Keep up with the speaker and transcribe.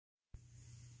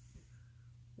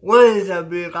What is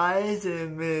up, you guys? It's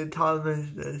me,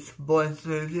 Thomas, the sports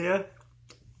news here.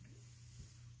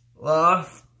 Well,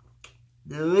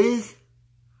 the Leafs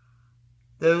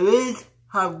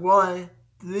have won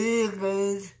 3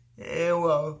 games in a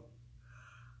row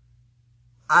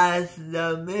as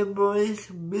the Maple Leafs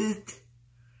beat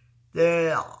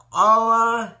the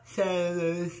Ottawa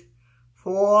Senators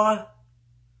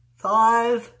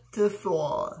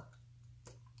 5-4.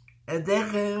 And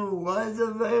that game was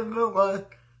a very good one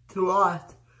to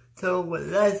watch. So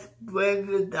let's break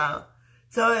it down.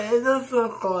 So in the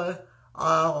first quarter,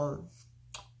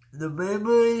 the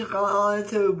Maple Leafs got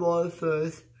onto the board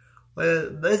first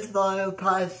with misfire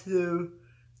pass to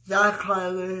Zach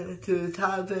Hyman to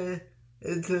tap it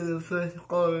into the first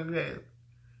quarter game.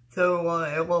 So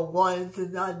it was 1-0.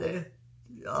 It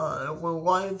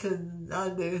was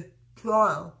 1-0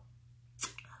 Toronto.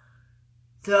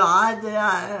 So after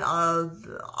that, I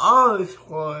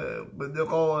scored with the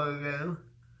goal again.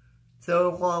 So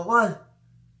it was 1-1.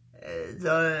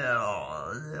 So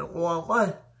it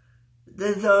was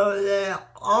 1-1. So they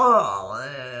all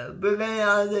began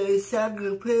on the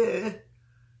second period.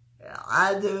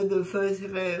 After the first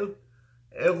game,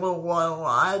 it was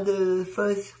 1-1. After the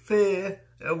first period,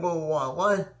 it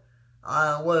was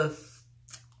 1-1. With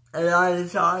a lot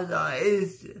of shots on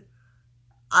each.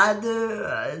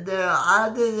 After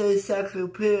the second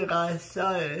period got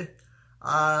started,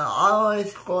 I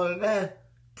scored again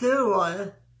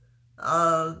 2-1.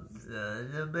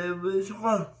 The Maple Leafs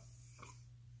won.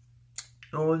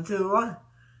 It was 2-1.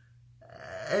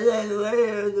 And then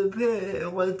later in the period,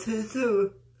 it was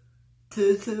 2-2.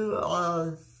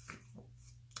 2-2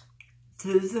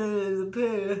 in the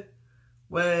period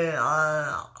where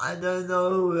I don't know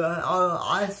who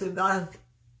I should not.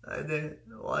 I did.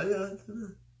 Why not?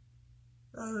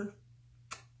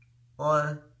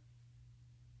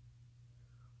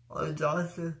 Or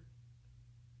Johnson.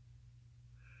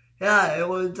 Yeah, it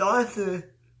was Johnson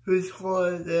who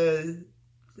scored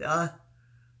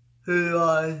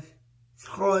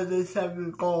scored the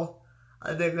second goal.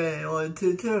 I think it was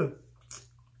 2-2.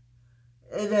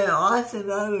 And then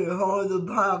Austin Ivy hold the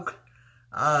puck,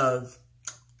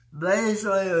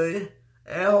 basically,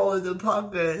 and hold the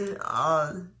puck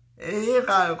and he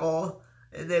got a goal,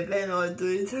 and the game was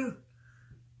 3-2.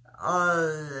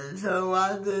 So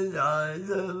after,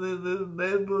 so the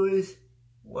Maple Leafs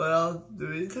were up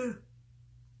 3-2.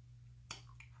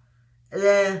 And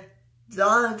then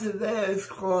Jonathan Taylor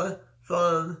scored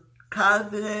from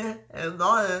Captain and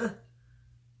Martin.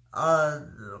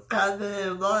 Captain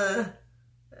and Martin,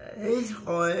 he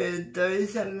scored his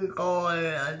 32nd goal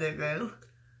in the game,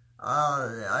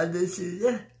 of the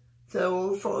season.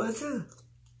 So 4-2.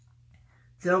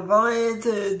 So going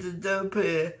into the third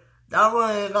period, that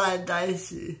one got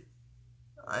dicey.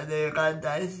 I think it got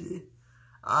dicey.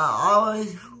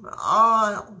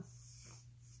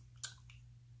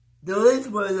 The Leafs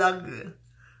were lucky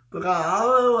because I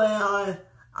always went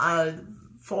on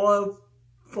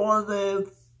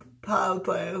 4-minute power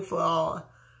play for all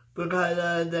because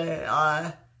of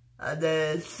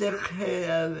the sick hit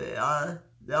of it.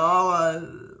 They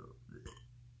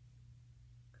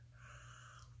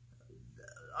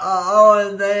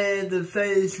all made the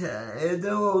face, and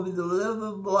there was a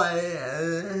little boy,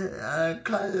 and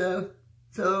kind of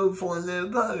so for their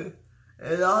post.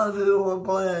 And all of people were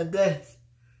going to this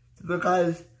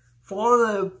because for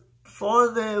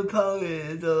their post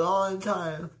is a long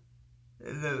time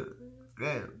in the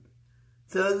game.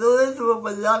 So the Leafs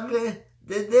were lucky.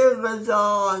 They did a good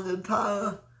job on the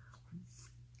power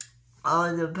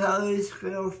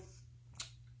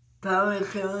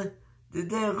killing. They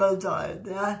did a good job at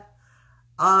that.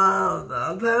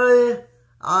 Apparently,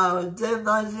 Jim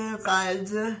Martin got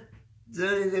injured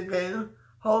during the game.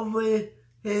 Hopefully,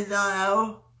 he's not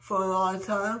out for a long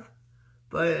time.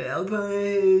 But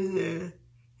apparently,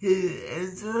 he's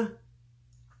injured.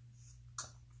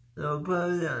 So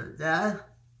apparently on that.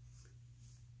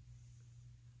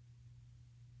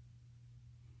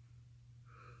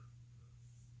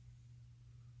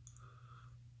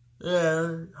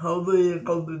 Yeah, hopefully it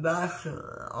will be back,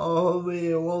 or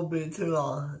hopefully it won't be too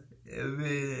long. It'll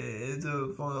be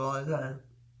into for a long time.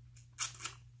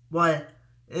 But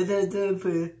in the third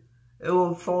period, it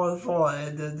was 4-4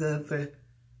 in the third period.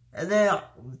 And then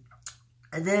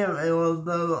it was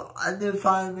about under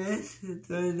 5 minutes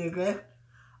during the game.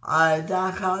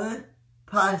 Zach Hyman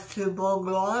passed to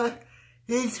Mogul.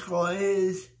 He scored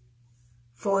his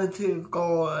 14th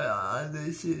goal on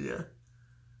the season.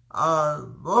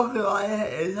 Mogul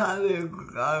is having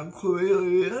a career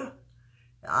year.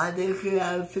 I think he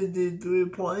had 53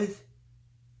 points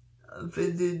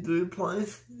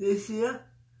this year.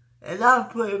 And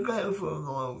that's pretty good for a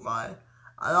little guy.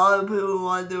 A lot of people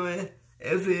wondering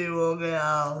if he will get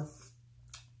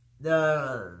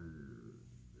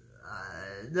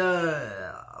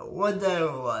what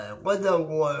the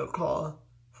award called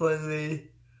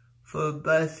for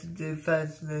best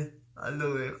defenseman of the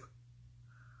week.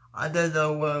 I don't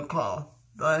know what it's called,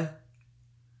 but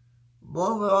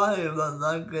most likely will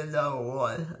not get the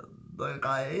award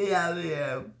because he having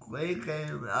a great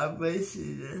game, a great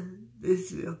season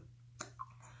this year.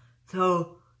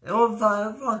 So it was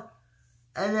fun.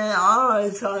 And then I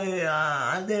was trying,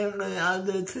 I think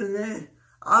after today,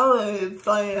 I was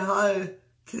trying hard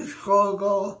to score a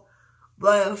goal.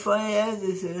 But for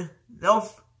Anderson,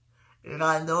 nope. You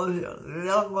got no hill. You're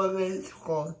not going to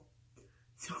score.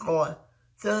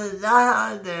 So that's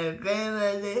how the game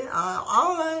ended.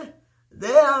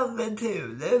 They have a good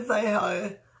team. They play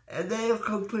hard. And they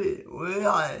compete really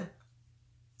hard.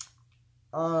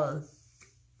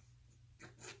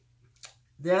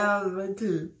 They have a good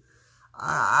team.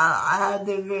 I had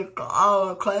to make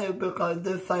our claim because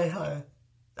they fight hard.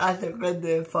 That's a good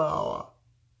thing for our.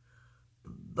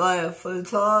 But for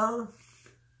Tom,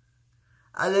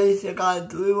 at least they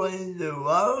got 3 wins in a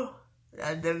row.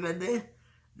 That's a good thing.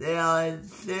 They are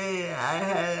staying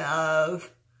ahead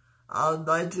of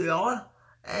Montreal.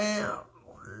 And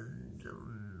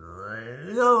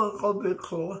you know it's gonna be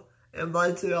cool in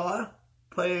Montreal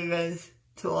play against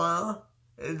Toronto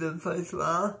in the first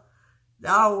round.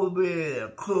 That would be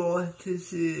cool to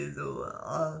see in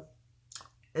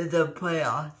the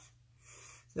playoffs.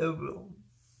 So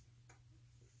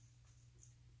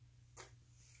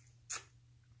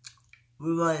we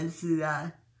might see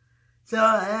that. So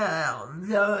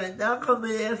that could be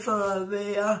it for the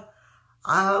video.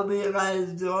 I hope you guys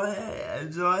enjoy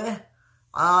it.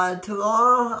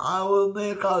 Tomorrow I will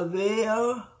make a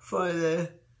video for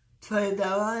the trade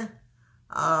deadline.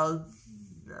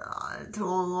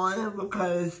 Tomorrow morning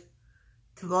because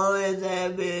tomorrow is the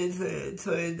NBA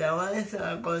trade deadline, so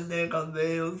I'm going to make a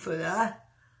video for that.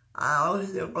 I'm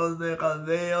also going to make a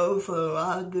video for the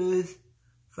Raptors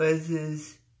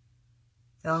versus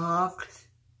the Hawks.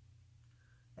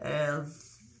 And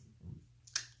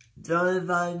Jordan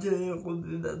Vine Jr. will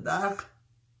be back.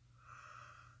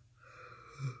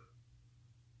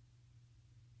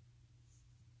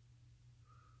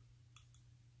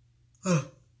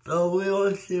 So we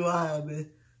will see what happens.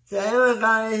 So anyway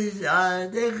guys,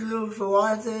 thank you for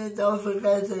watching. Don't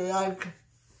forget to like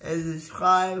and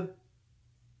subscribe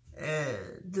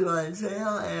and to my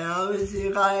channel. And I will see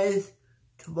you guys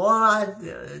tomorrow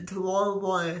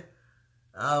morning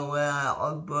when I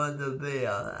upload the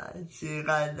video. See you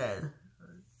guys then.